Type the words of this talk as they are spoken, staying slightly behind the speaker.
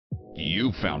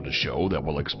You've found a show that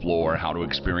will explore how to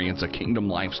experience a kingdom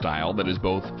lifestyle that is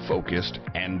both focused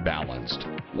and balanced.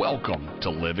 Welcome to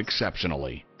Live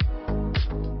Exceptionally.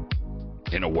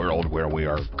 In a world where we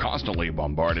are constantly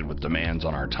bombarded with demands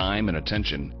on our time and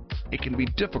attention, it can be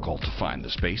difficult to find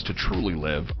the space to truly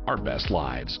live our best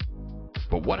lives.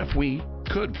 But what if we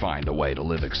could find a way to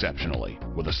live exceptionally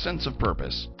with a sense of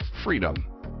purpose, freedom,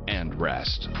 and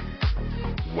rest?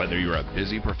 Whether you're a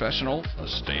busy professional, a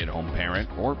stay-at-home parent,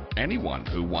 or anyone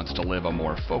who wants to live a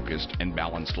more focused and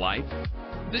balanced life,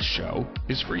 this show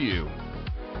is for you.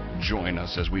 Join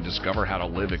us as we discover how to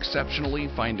live exceptionally,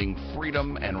 finding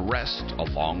freedom and rest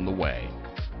along the way.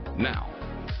 Now,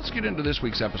 let's get into this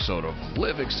week's episode of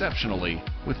Live Exceptionally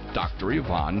with Dr.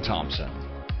 Yvonne Thompson.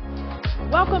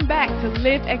 Welcome back to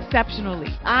Live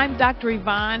Exceptionally. I'm Dr.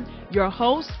 Yvonne, your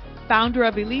host, founder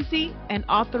of Elisi, and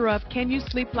author of Can You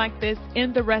Sleep Like This?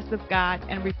 In the Rest of God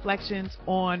and Reflections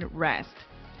on Rest.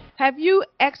 Have you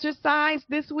exercised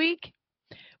this week?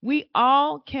 We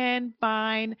all can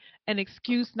find an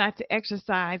excuse not to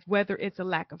exercise, whether it's a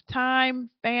lack of time,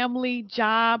 family,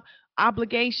 job,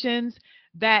 obligations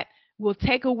that will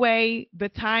take away the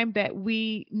time that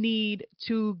we need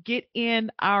to get in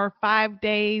our 5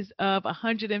 days of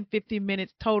 150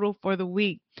 minutes total for the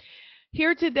week.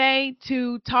 Here today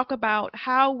to talk about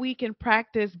how we can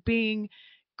practice being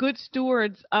good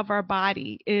stewards of our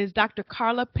body is Dr.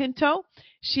 Carla Pinto.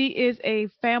 She is a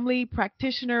family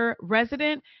practitioner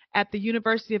resident at the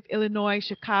University of Illinois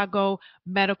Chicago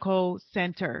Medical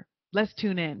Center. Let's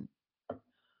tune in.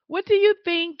 What do you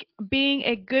think being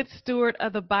a good steward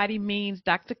of the body means,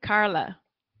 Dr. Carla?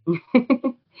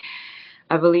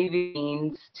 I believe it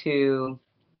means to,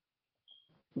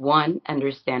 one,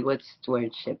 understand what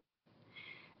stewardship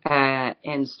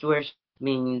and stewardship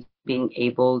means being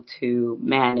able to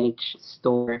manage,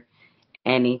 store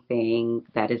anything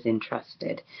that is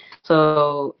entrusted.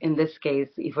 So in this case,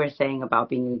 if we're saying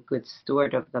about being a good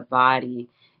steward of the body,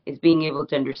 is being able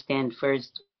to understand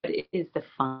first what is the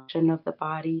function of the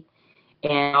body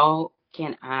and how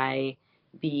can I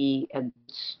be a good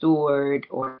steward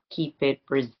or keep it,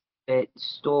 preserve it,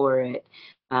 store it,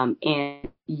 and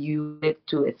use it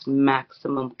to its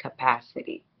maximum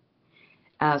capacity.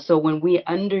 So when we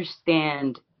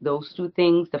understand those two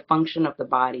things, the function of the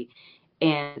body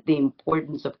and the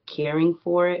importance of caring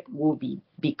for it, we'll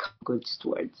become good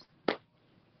stewards.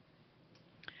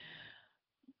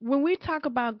 When we talk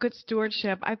about good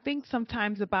stewardship, I think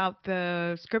sometimes about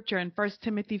the scripture in 1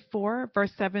 Timothy 4,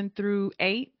 verse 7 through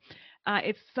 8.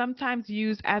 It's sometimes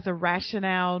used as a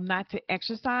rationale not to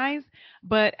exercise,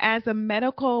 but as a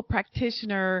medical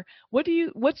practitioner,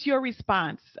 what's your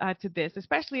response to this,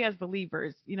 especially as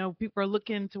believers? You know, people are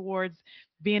looking towards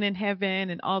being in heaven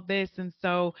and all this, and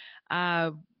so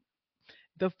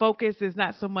the focus is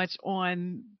not so much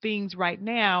on things right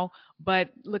now,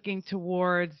 but looking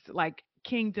towards like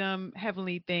kingdom,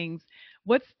 heavenly things.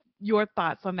 What's your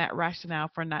thoughts on that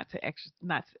rationale for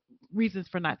reasons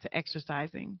for not to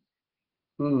exercising?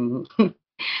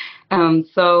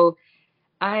 So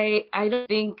I don't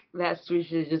think that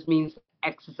stewardship just means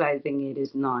exercising it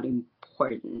is not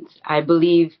important. I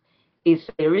believe if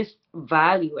there is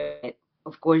value in it,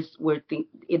 of course,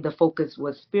 the focus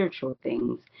was spiritual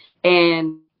things.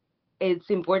 And it's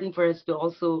important for us to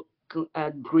also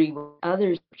agree with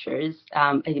other scriptures.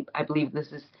 I believe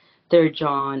this is 3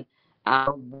 John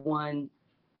 1,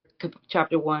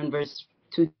 chapter 1, verse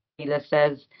 2, that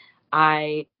says,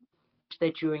 I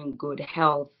that you're in good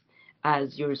health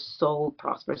as your soul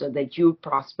prospers, or that you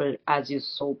prosper as your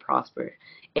soul prospers.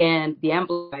 And the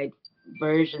Amplified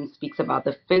Version speaks about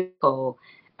the physical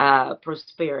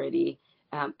prosperity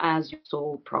as your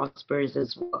soul prospers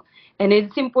as well. And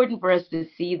it's important for us to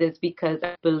see this because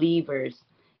as believers,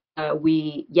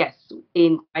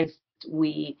 in Christ,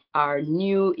 we are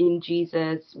new in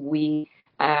Jesus. We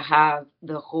have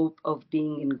the hope of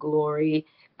being in glory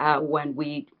when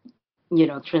we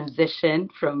transition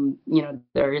from, the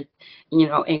earth,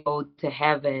 and go to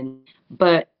heaven.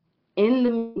 But in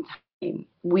the meantime,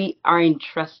 we are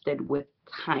entrusted with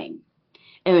time.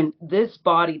 And this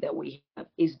body that we have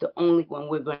is the only one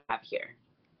we're going to have here.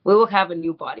 We will have a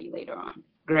new body later on.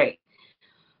 Great.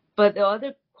 But the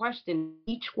other question,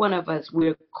 each one of us,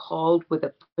 we're called with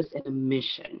a purpose and a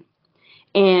mission.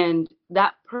 And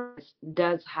that purpose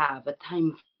does have a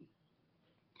time frame.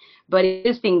 But the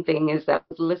interesting thing is that I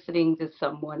was listening to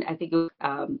someone, I think it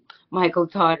was Michael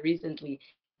Todd recently,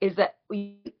 is that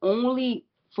we only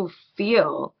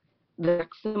fulfill the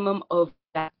maximum of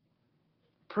that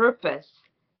purpose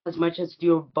as much as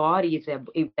your body is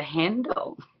able to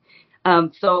handle.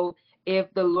 So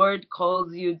if the Lord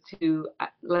calls you to,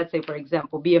 let's say, for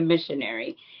example, be a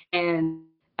missionary, and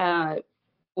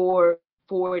for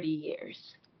 40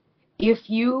 years, if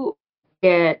you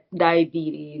get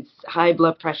diabetes, high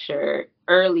blood pressure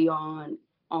early on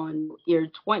year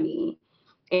 20,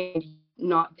 and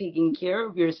not taking care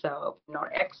of yourself, not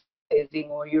exercising,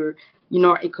 or you're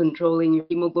not controlling your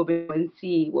hemoglobin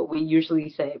A1C, what we usually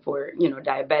say for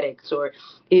diabetics, or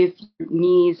if your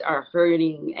knees are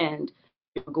hurting and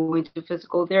you're going to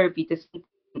physical therapy to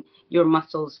strengthen your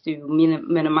muscles to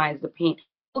minimize the pain,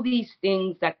 all these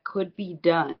things that could be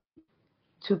done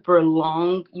to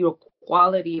prolong your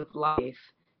quality of life,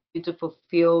 to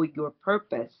fulfill your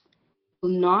purpose, will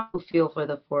not fulfill for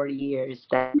the 40 years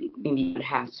that maybe God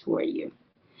has for you.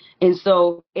 And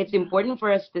so it's important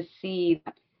for us to see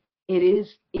that it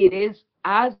is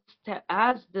as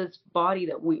this body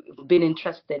that we've been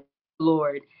entrusted,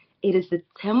 Lord, it is the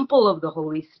temple of the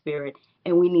Holy Spirit,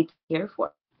 and we need to care for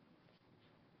it.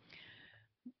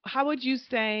 How would you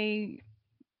say,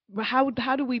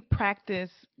 how do we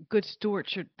practice good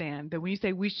stewardship then? That when you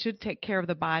say we should take care of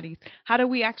the bodies, how do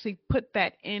we actually put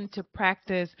that into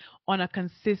practice on a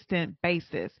consistent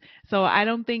basis? So I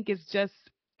don't think it's just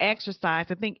exercise.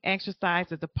 I think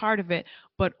exercise is a part of it,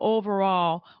 but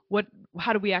overall,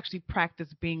 how do we actually practice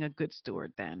being a good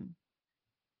steward then?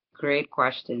 Great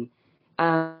question.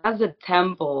 As a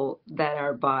temple that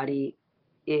our body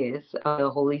is of the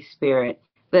Holy Spirit,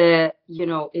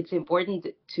 it's important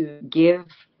to give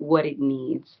what it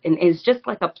needs, and it's just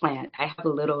like a plant. I have a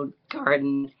little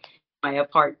garden in my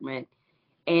apartment,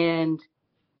 and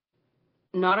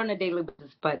not on a daily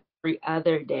basis, but every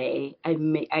other day, I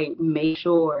make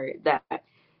sure that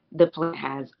the plant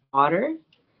has water.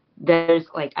 There's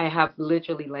like I have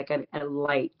literally like a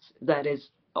light that is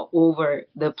over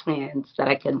the plants that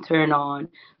I can turn on,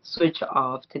 switch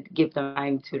off to give them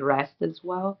time to rest as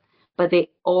well. But they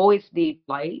always need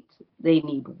light, they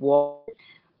need water,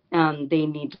 they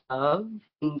need love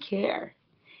and care.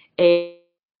 And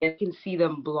I can see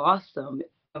them blossom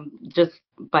just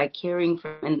by caring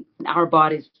for them. And our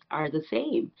bodies are the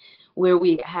same, where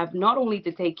we have not only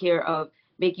to take care of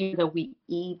making sure that we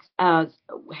eat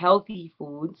healthy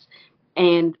foods,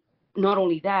 and not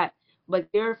only that,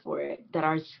 but care for it, that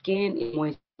our skin is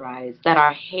moisturized, that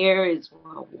our hair is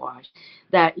well washed,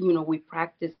 that we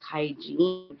practice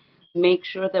hygiene, make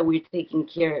sure that we're taking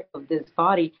care of this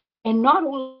body, and not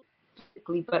only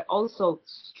physically, but also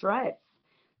stress.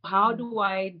 How do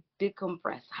I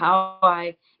decompress? How do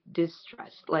I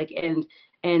distress?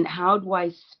 And how do I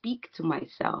speak to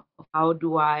myself? How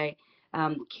do I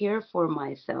care for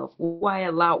myself? What do I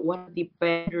allow? What are the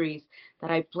boundaries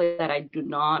that I place that I do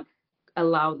not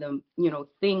allow them,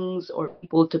 things or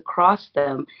people to cross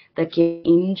them that can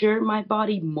injure my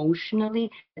body emotionally,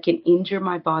 that can injure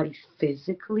my body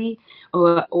physically,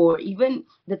 or even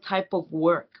the type of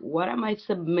work. What am I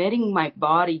submitting my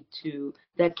body to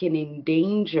that can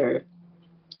endanger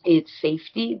its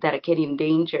safety, that can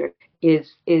endanger is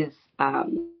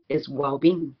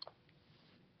well-being?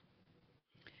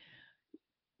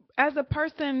 As a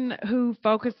person who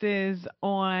focuses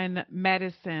on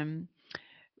medicine,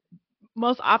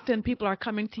 most often people are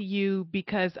coming to you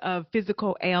because of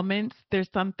physical ailments. There's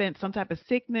some type of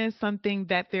sickness, something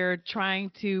that they're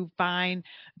trying to find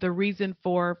the reason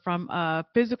for from a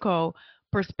physical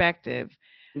perspective.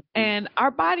 And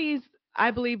our bodies,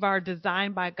 I believe, are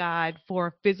designed by God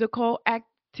for physical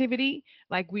activity.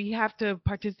 Like we have to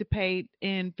participate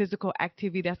in physical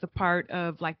activity. That's a part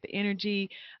of like the energy,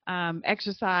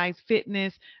 exercise,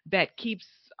 fitness that keeps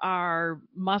our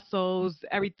muscles,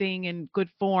 everything in good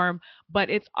form. But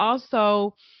it's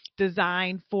also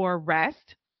designed for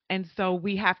rest. And so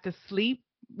we have to sleep.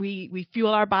 We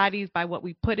fuel our bodies by what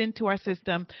we put into our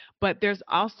system, but there's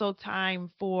also time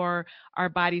for our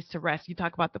bodies to rest. You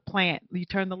talk about the plant. You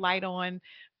turn the light on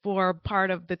for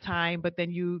part of the time, but then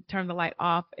you turn the light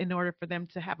off in order for them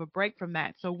to have a break from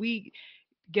that. So we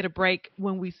get a break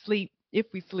when we sleep, if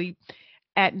we sleep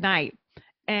at night.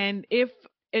 And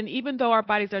even though our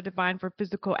bodies are designed for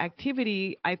physical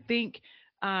activity, I think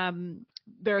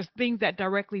there's things that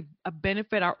directly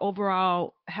benefit our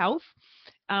overall health,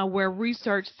 where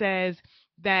research says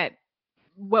that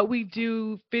what we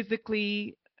do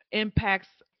physically impacts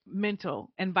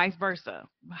mental and vice versa.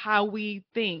 How we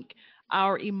think,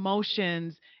 our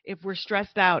emotions, if we're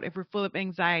stressed out, if we're full of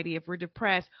anxiety, if we're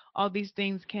depressed, all these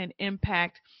things can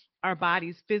impact our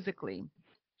bodies physically.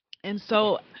 And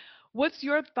so, what's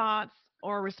your thoughts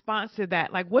or response to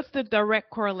that? Like, what's the direct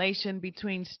correlation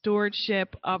between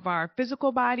stewardship of our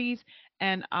physical bodies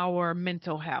and our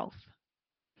mental health?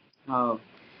 Oh,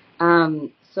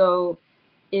 so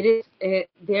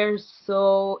they're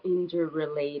so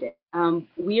interrelated.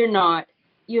 We're not,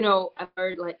 I've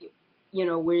heard like,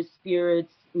 we're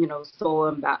spirits, soul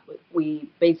and we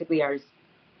basically are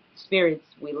spirits.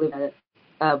 We live in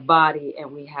a body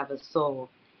and we have a soul.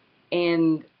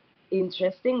 And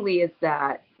interestingly, is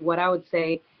that what I would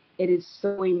say, it is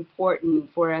so important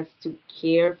for us to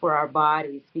care for our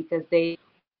bodies because they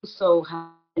also have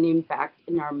an impact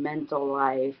in our mental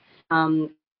life.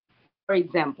 Um, for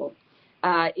example,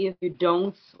 if you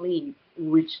don't sleep,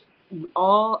 which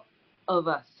all of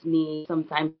us need some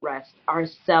time to rest, our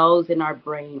cells in our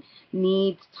brain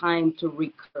need time to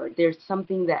recover. There's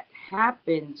something that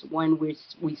happens when we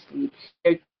sleep.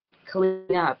 They're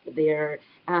cleaning up, they're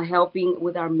helping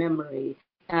with our memory.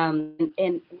 And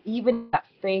even that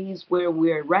phase where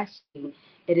we're resting,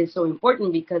 it is so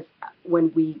important because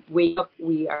when we wake up,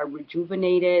 we are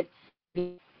rejuvenated,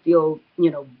 we feel,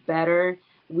 better,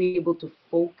 we're able to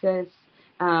focus,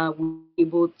 we're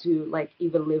able to like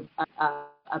even live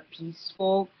a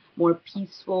peaceful, more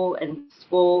peaceful and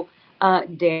peaceful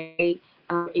day,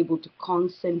 able to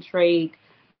concentrate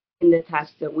in the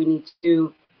tasks that we need to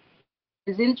do.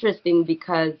 It's interesting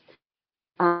because,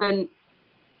 um,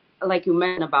 like you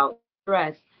mentioned about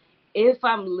stress, if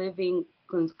I'm living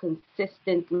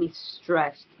consistently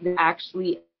stressed, there's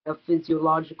actually a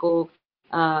physiological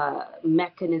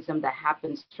mechanism that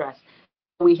happens stress.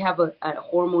 We have a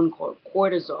hormone called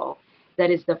cortisol that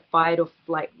is the fight or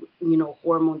flight,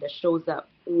 hormone that shows up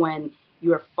when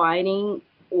you're fighting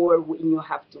or when you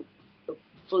have to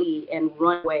flee and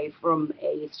run away from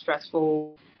a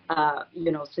stressful,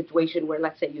 situation where,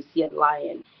 let's say, you see a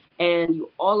lion and you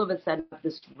all of a sudden have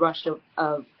this rush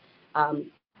of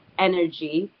um,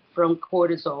 energy from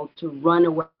cortisol to run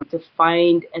away, to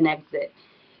find an exit.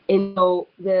 And so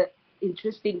the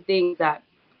interesting thing that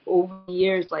over the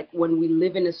years, like when we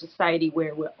live in a society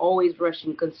where we're always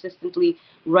rushing, consistently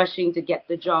rushing to get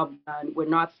the job done, we're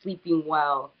not sleeping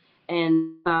well,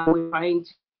 and we're trying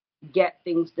to get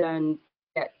things done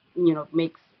that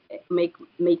make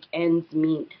ends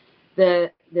meet.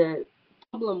 The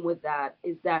problem with that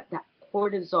is that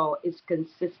cortisol is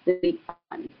consistently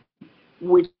on,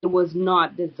 which was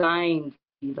not designed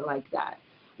to be like that.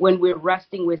 When we're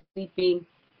resting, we're sleeping,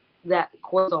 that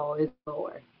cortisol is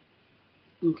lower.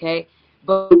 Okay.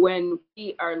 But when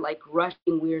we are like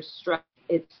rushing, we're stressed,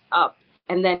 it's up.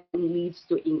 And then it leads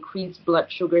to increased blood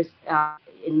sugars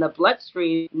in the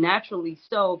bloodstream, naturally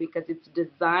so, because it's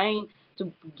designed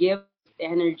to give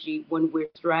energy when we're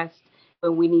stressed,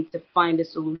 when we need to find a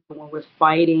solution, when we're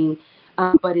fighting.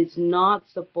 But it's not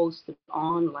supposed to be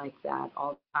on like that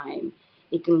all the time.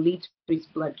 It can lead to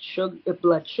increased blood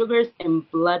sugars and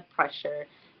blood pressure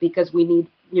because we need,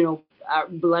 our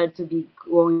blood to be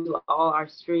going to all our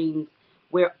streams.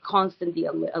 We're constantly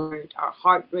alert. Our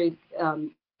heart rate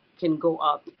can go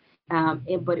up,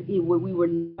 we were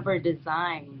never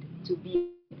designed to be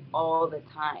all the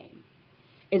time.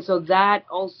 And so that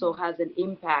also has an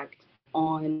impact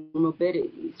on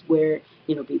morbidities where,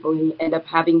 people end up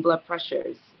having blood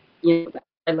pressures.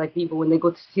 Like people when they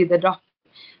go to see the doctor,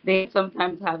 they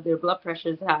sometimes have their blood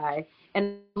pressures high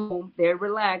and they're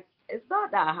relaxed. It's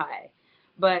not that high,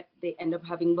 but they end up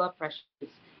having blood pressures,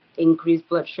 increased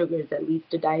blood sugars that leads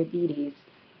to diabetes,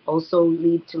 also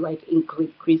lead to like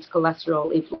increased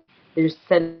cholesterol if there's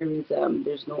sedentarism,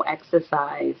 there's no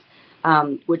exercise,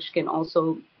 which can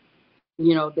also,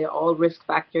 they're all risk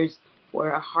factors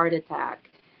for a heart attack,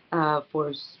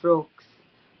 for strokes,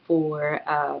 for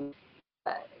uh,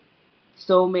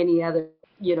 so many other,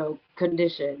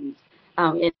 conditions,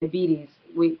 and diabetes.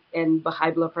 And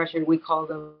high blood pressure, we call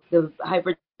them the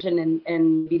hypertension and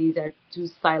diabetes are two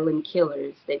silent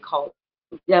killers. They call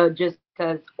just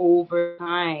because over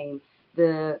time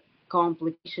the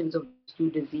complications of those two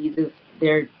diseases,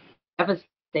 they're devastating,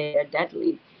 they're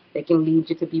deadly. They can lead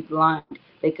you to be blind.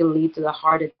 They can lead to the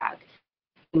heart attack.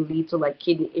 Can lead to like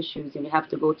kidney issues, and you have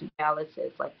to go to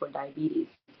dialysis, like for diabetes,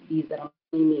 these that I'm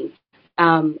naming.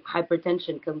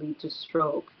 Hypertension can lead to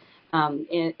stroke,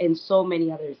 and so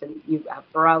many others. And you have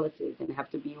paralysis and have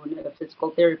to be on a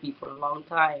physical therapy for a long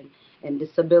time, and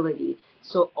disability.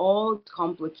 So all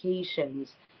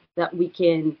complications that we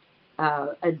can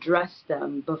address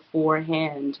them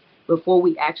beforehand, before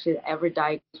we actually ever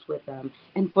diagnose with them.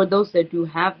 And for those that do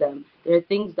have them, there are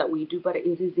things that we do, but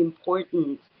it is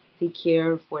important to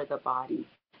care for the body.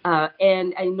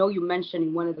 And I know you mentioned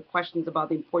in one of the questions about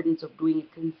the importance of doing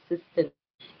it consistent.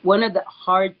 One of the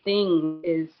hard things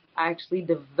is actually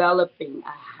developing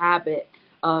a habit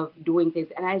of doing things.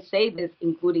 And I say this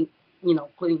including,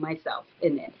 including myself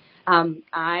in it. I'm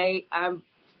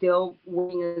still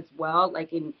working as well,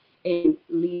 like in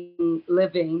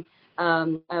living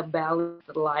a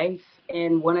balanced life.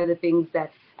 And one of the things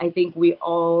that I think we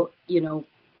all,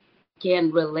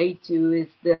 can relate to is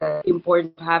the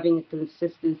importance of having a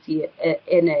consistency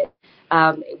in it,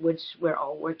 which we're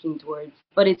all working towards.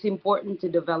 But it's important to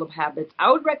develop habits.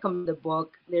 I would recommend the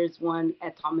book. There's one,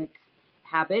 Atomic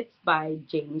Habits by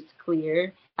James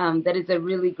Clear. That is a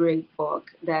really great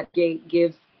book that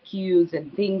gives cues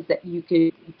and things that you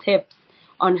could, tips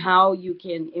on how you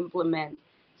can implement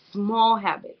small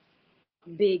habits,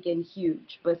 big and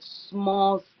huge, but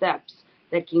small steps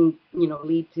that can,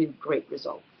 lead to great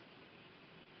results.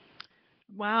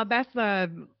 Wow, that's a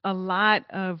lot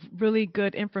of really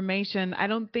good information. I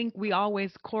don't think we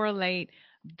always correlate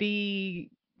the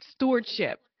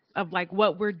stewardship of like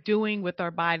what we're doing with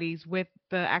our bodies with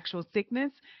the actual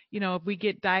sickness. If we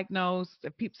get diagnosed,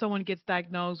 if someone gets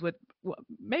diagnosed with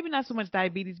maybe not so much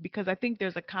diabetes, because I think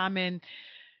there's a common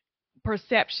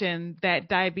perception that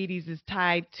diabetes is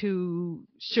tied to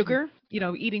sugar,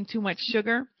 eating too much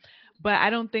sugar. But I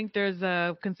don't think there's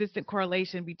a consistent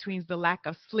correlation between the lack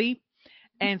of sleep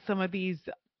and some of these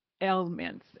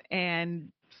ailments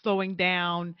and slowing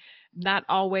down, not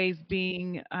always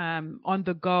being on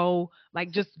the go,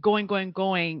 like just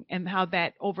going, and how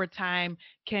that over time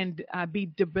can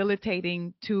be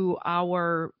debilitating to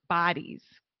our bodies.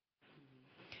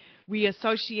 We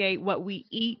associate what we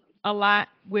eat a lot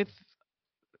with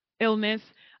illness,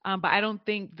 but I don't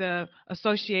think the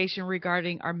association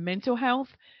regarding our mental health,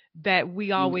 that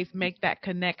we always make that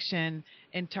connection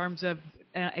in terms of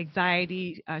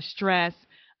anxiety, stress,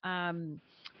 um,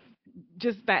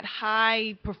 just that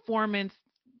high performance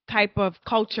type of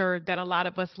culture that a lot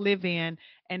of us live in,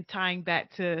 and tying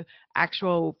that to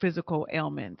actual physical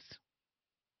ailments.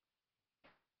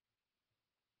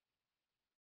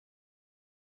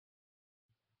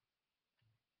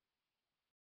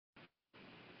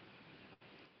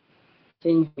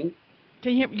 Can you hear me?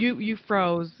 Can you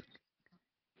froze?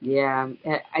 Yeah,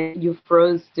 you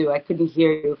froze too. I couldn't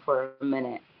hear you for a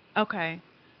minute. Okay.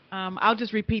 I'll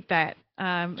just repeat that.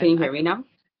 Can you hear me now?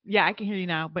 Yeah, I can hear you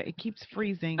now, but it keeps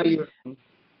freezing.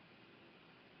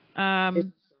 Oh,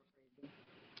 Um,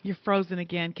 you're frozen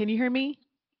again. Can you hear me?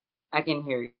 I can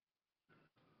hear you.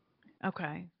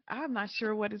 Okay. I'm not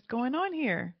sure what is going on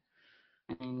here.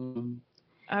 Um,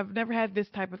 I've never had this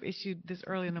type of issue this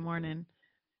early in the morning.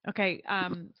 Okay.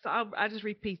 So I'll just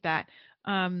repeat that.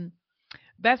 Um,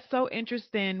 that's so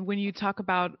interesting when you talk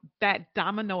about that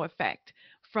domino effect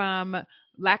from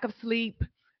lack of sleep,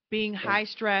 being yeah. high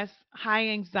stress, high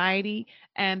anxiety,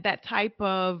 and that type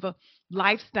of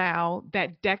lifestyle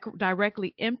that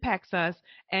directly impacts us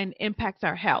and impacts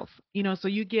our health. So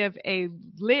you give a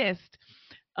list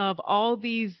of all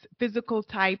these physical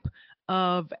type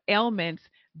of ailments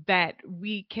that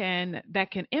can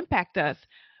impact us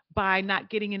by not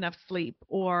getting enough sleep,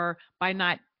 or by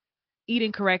not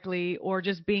eating correctly, or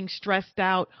just being stressed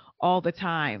out all the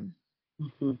time.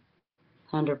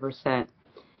 100%.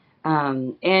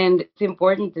 And it's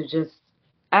important to just,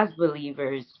 as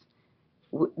believers,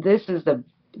 this is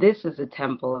the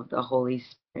temple of the Holy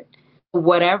Spirit.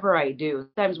 Whatever I do,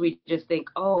 sometimes we just think,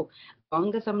 oh, as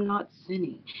long as I'm not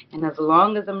sinning, and as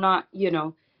long as I'm not,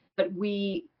 but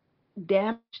we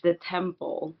damage the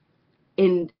temple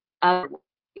in other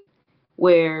ways,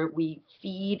 where we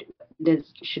feed this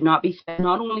should not be fed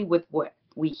not only with what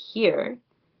we hear,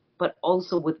 but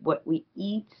also with what we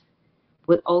eat,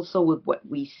 with what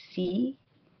we see,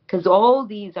 because all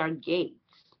these are gates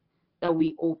that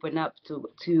we open up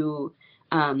to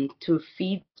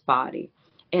feed this body.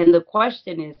 And the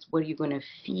question is, what are you going to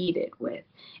feed it with?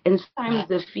 And sometimes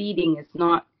the feeding is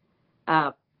not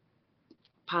uh,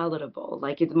 palatable.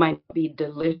 Like, it might be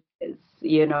delicious.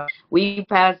 We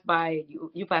pass by,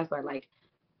 you pass by like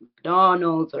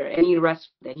McDonald's or any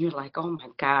restaurant, and you're like, oh my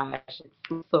gosh,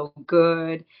 it's so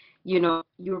good. Your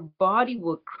body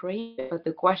will crave it, but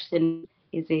the question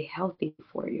is it healthy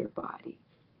for your body?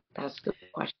 That's the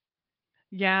question.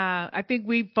 Yeah, I think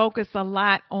we focus a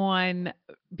lot on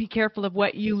be careful of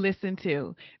what you listen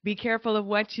to, be careful of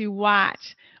what you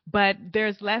watch, but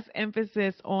there's less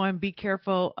emphasis on be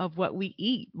careful of what we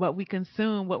eat, what we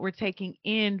consume, what we're taking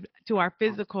in to our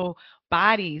physical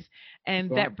bodies. And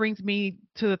Yeah. that brings me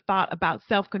to the thought about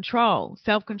self-control.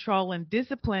 Self-control and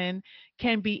discipline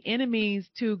can be enemies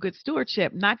to good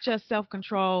stewardship, not just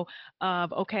self-control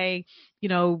of, okay, you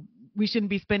know, we shouldn't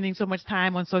be spending so much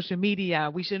time on social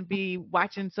media. We shouldn't be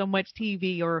watching so much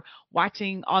TV or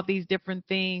watching all these different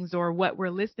things or what we're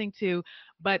listening to,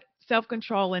 but self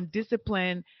control and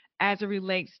discipline as it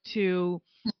relates to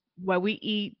what we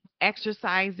eat,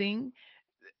 exercising.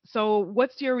 So,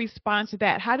 what's your response to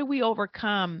that? How do we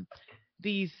overcome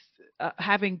these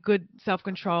having good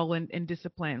self-control and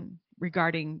discipline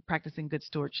regarding practicing good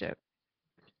stewardship?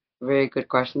 Very good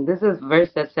question. This is a verse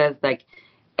that says, like,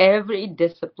 every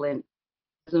discipline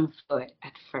doesn't feel it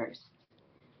at first,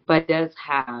 but does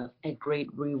have a great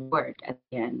reward at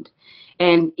the end.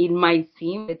 And it might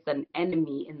seem it's an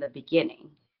enemy in the beginning,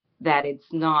 that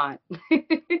it's not,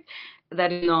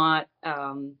 that is not,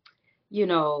 you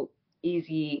know,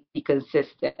 easy, be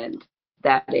consistent,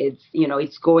 that it's, you know,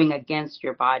 it's going against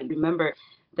your body. Remember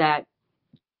that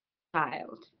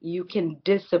child, you can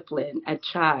discipline a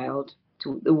child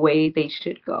to the way they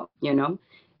should go, you know,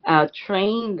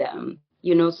 train them,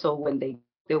 you know, so when they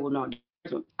will not.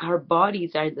 Our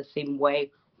bodies are the same way.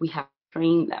 We have to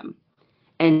train them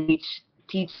and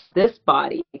teach this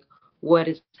body what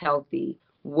is healthy,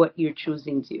 what you're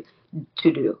choosing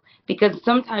to do. Because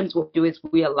sometimes what we do is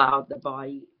we allow the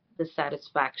body the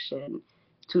satisfaction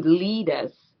to lead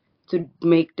us to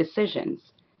make decisions.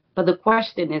 But the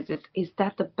question is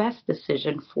that the best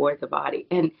decision for the body?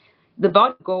 And the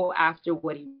body go after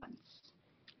what he wants.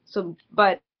 So,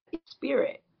 but it's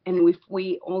spirit. And if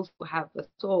we also have a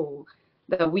soul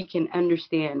that we can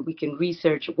understand, we can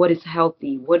research what is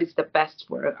healthy, what is the best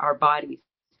for our bodies,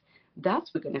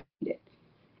 that's what we're going to feed it.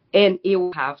 And it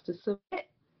will have to submit.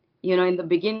 You know, in the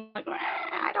beginning, like,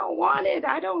 I don't want it.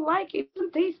 I don't like it. It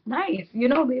doesn't taste nice. You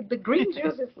know, the green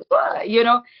juice is, you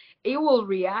know, it will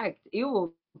react. It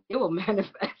will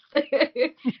manifest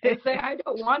and say, I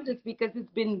don't want this because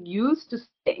it's been used to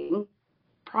staying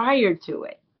prior to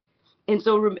it. And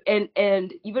so,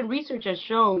 and even research has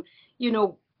shown, you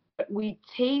know, we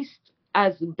taste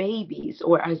as babies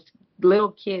or as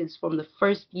little kids from the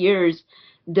first years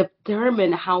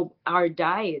determine how our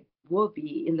diet will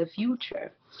be in the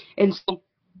future. And so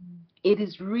it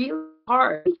is really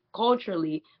hard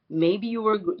culturally. Maybe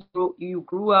you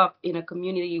grew up in a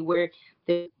community where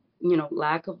the, you know,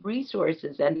 lack of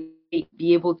resources and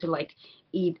be able to like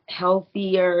eat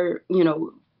healthier, you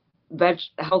know,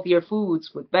 healthier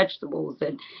foods with vegetables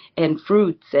and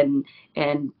fruits and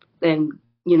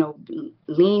you know,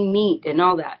 lean meat and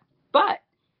all that. But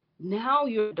now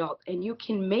you're an adult and you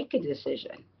can make a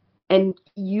decision. And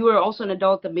you are also an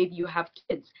adult that maybe you have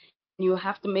kids. You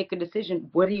have to make a decision.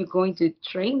 What are you going to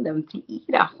train them to eat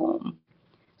at home?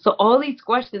 So all these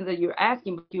questions that you're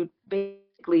asking, but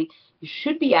you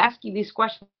should be asking these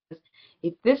questions.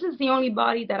 If this is the only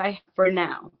body that I have for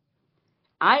now,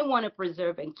 I want to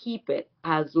preserve and keep it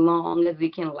as long as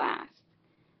it can last.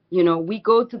 You know, we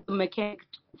go to the mechanic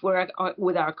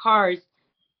with our cars,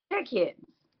 check-ins.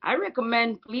 I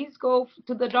recommend please go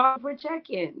to the doctor for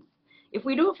check-ins. If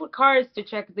we do it for cars, to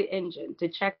check the engine, to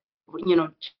check, you know,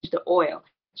 change the oil,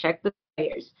 check the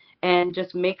tires, and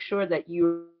just make sure that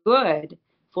you're good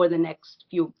for the next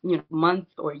few, you know, month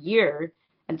or year.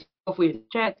 And if we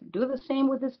check, do the same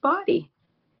with this body.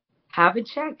 Have it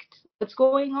checked. What's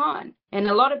going on? And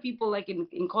a lot of people, like in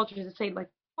cultures, that say like,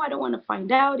 oh, I don't want to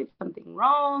find out if something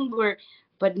wrong,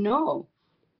 but no,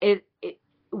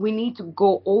 we need to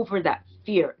go over that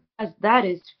fear, because that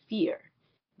is fear.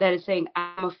 That is saying,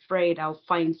 I'm afraid I'll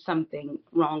find something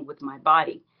wrong with my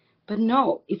body. But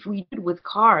no, if we do it with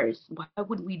cars, why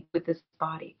would we do it with this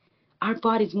body? Our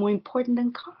body is more important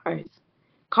than cars.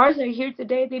 Cars are here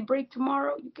today, they break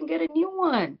tomorrow. You can get a new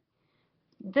one.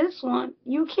 This one,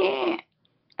 you can't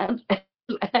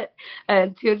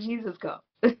until Jesus comes.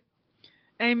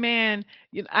 Amen.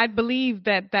 I believe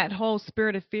that whole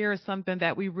spirit of fear is something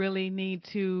that we really need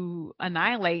to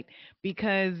annihilate,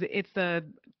 because it's a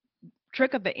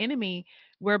trick of the enemy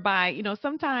whereby, you know,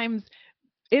 sometimes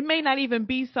it may not even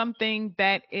be something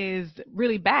that is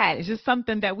really bad. It's just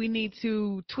something that we need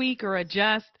to tweak or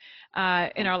adjust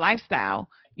in our lifestyle,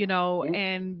 you know.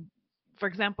 And for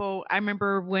example, I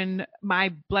remember when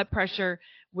my blood pressure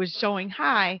was showing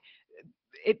high,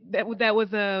 that was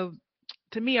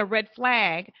to me a red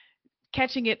flag.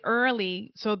 Catching it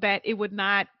early so that I would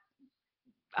not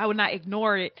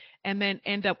ignore it and then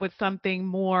end up with something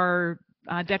more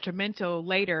detrimental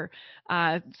later,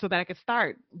 so that I could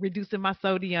start reducing my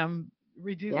sodium,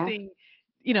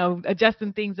 you know,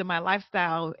 adjusting things in my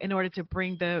lifestyle in order to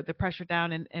bring the pressure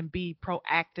down and be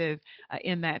proactive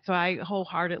in that. So I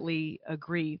wholeheartedly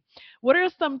agree. What are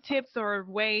some tips or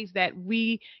ways that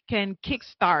we can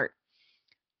kickstart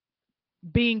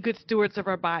being good stewards of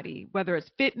our body, whether it's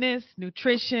fitness,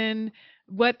 nutrition?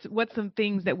 What's some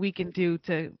things that we can do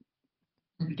to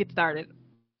get started?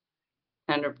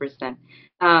 100%.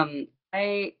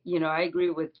 I agree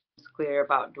with Clear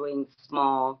about doing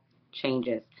small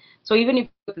changes. So even if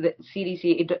the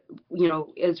CDC,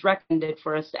 is recommended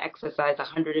for us to exercise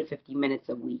 150 minutes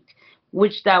a week,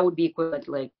 which that would be equivalent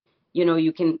to, like,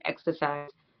 you can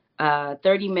exercise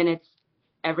 30 minutes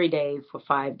every day for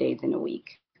 5 days in a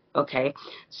week. Okay.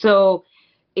 So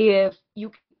if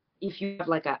you have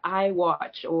like an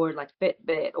iWatch or like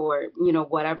Fitbit or,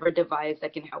 whatever device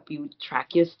that can help you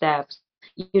track your steps,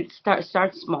 you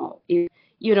start small. If,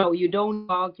 you don't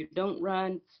jog, you don't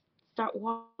run, start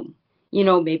walking.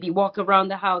 Maybe walk around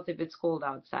the house if it's cold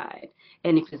outside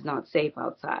and if it's not safe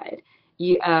outside.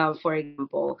 For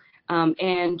example,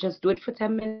 and just do it for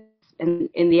 10 minutes. And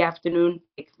in the afternoon,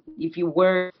 if you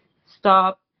work,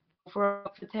 stop for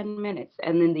 10 minutes,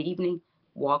 and in the evening,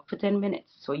 walk for 10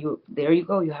 minutes. So there you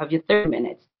go. You have your 30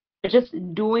 minutes. Just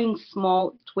doing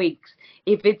small tweaks.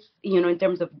 If it's, in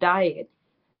terms of diet,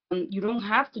 you don't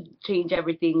have to change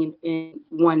everything in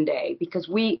one day, because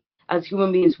we, as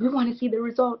human beings, we want to see the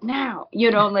result now,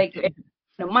 like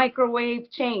a microwave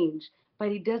change,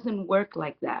 but it doesn't work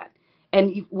like that.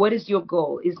 And what is your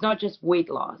goal? It's not just weight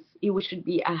loss. It should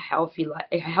be a healthy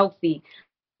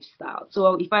lifestyle.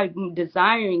 So if I'm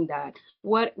desiring that,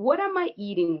 what am I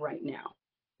eating right now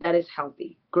that is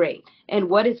healthy? Great. And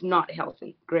what is not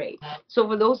healthy? Great. So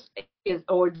for those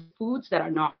or foods that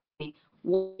are not healthy,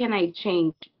 what can I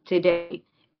change today?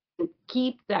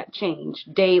 Keep that change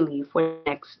daily for the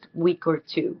next week or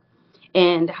two.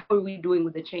 And how are we doing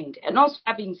with the change? And also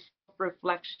having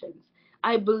self-reflections.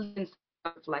 I believe in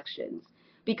self-reflections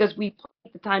because we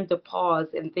take the time to pause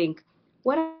and think,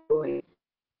 what am I doing?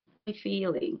 How am I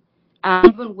feeling?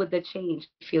 Even with the change,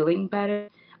 feeling better,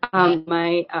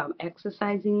 my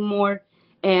exercising more,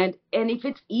 and if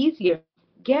it's easier,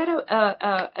 get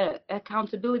a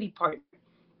accountability partner.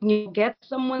 Get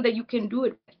someone that you can do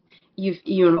it with.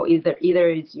 Either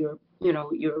it's your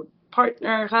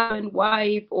partner, husband,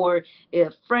 wife, or a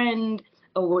friend,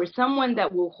 or someone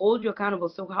that will hold you accountable.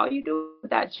 So how you do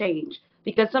that change?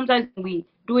 Because sometimes when we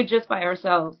do it just by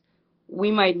ourselves,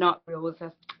 we might not realize,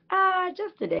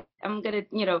 just today I'm gonna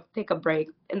take a break,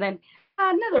 and then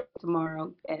another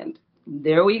tomorrow, and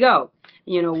there we go.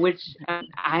 Which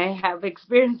I have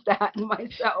experienced that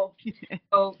myself.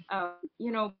 So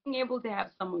being able to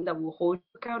have someone that will hold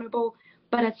you accountable,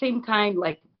 but at the same time,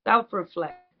 like,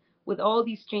 self-reflect with all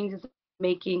these changes I'm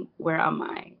making. Where am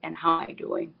I and how am I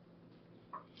doing?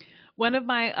 One of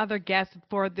my other guests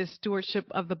for this Stewardship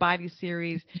of the Body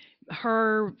series,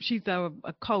 she's a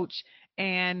coach,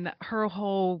 and her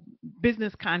whole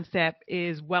business concept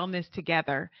is wellness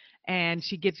together. And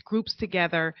she gets groups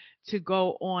together to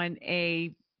go on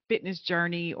a fitness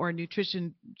journey or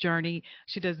nutrition journey.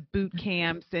 She does boot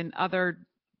camps and other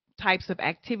types of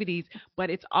activities, but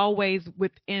it's always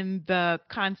within the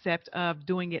concept of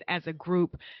doing it as a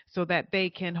group so that they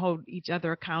can hold each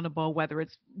other accountable, whether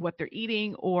it's what they're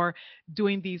eating or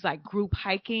doing these like group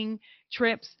hiking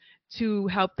trips to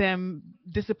help them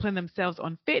discipline themselves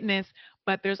on fitness.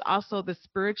 But there's also the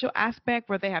spiritual aspect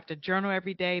where they have to journal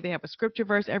every day. They have a scripture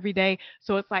verse every day.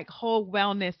 So it's like whole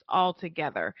wellness all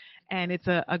together. And it's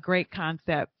a great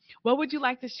concept. What would you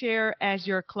like to share as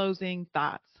your closing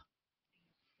thoughts?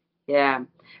 Yeah,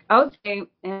 I would say,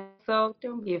 and so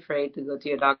don't be afraid to go to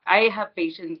your doctor. I have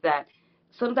patients that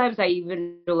sometimes I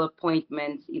even do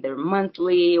appointments either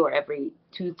monthly or every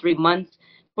 2-3 months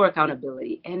for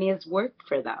accountability, and it has worked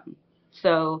for them.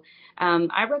 So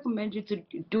I recommend you to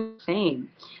do the same.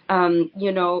 And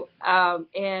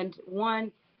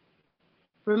one,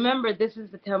 remember, this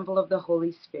is the temple of the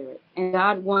Holy Spirit, and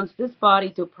God wants this body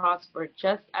to prosper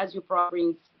just as you're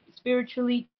prospering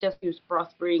spiritually, just as you're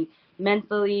prospering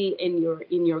mentally in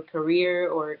your career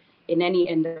or in any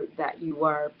endeavor that you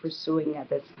are pursuing at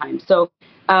this time. So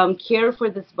care for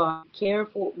this body, care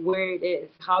for where it is,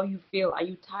 how you feel. Are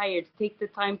you tired? Take the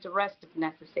time to rest if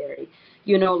necessary.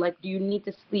 Like, do you need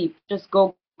to sleep? Just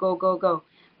go.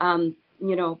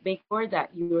 Make sure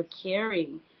that you're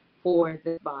caring for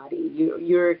the body.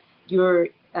 You're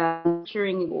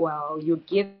nurturing well. You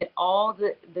give it all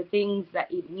the things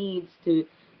that it needs to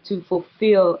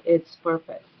fulfill its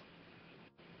purpose.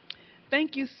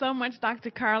 Thank you so much,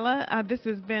 Dr. Carla. This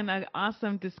has been an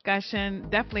awesome discussion.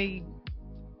 Definitely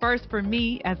first for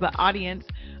me as the audience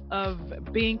of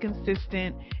being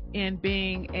consistent in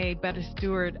being a better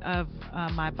steward of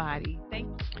my body. Thank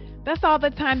you. That's all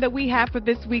the time that we have for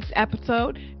this week's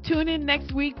episode. Tune in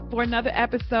next week for another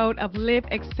episode of Live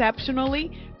Exceptionally.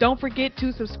 Don't forget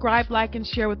to subscribe, like, and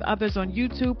share with others on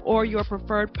YouTube or your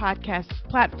preferred podcast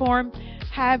platform.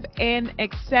 Have an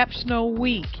exceptional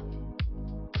week.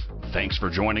 Thanks for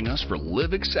joining us for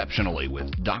Live Exceptionally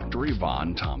with Dr.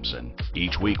 Yvonne Thompson.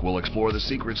 Each week we'll explore the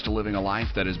secrets to living a life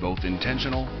that is both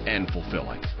intentional and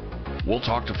fulfilling. We'll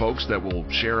talk to folks that will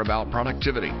share about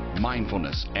productivity,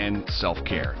 mindfulness, and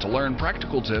self-care to learn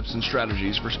practical tips and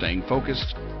strategies for staying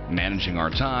focused, managing our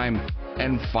time,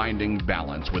 and finding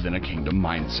balance within a kingdom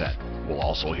mindset. We'll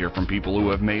also hear from people who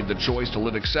have made the choice to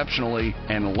live exceptionally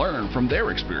and learn from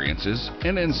their experiences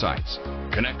and insights.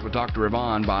 Connect with Dr.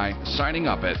 Yvonne by signing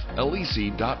up at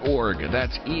elici.org.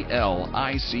 That's ELICI.org.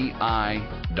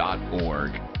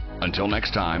 Until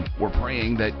next time, we're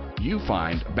praying that you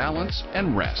find balance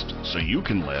and rest so you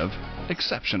can live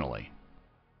exceptionally.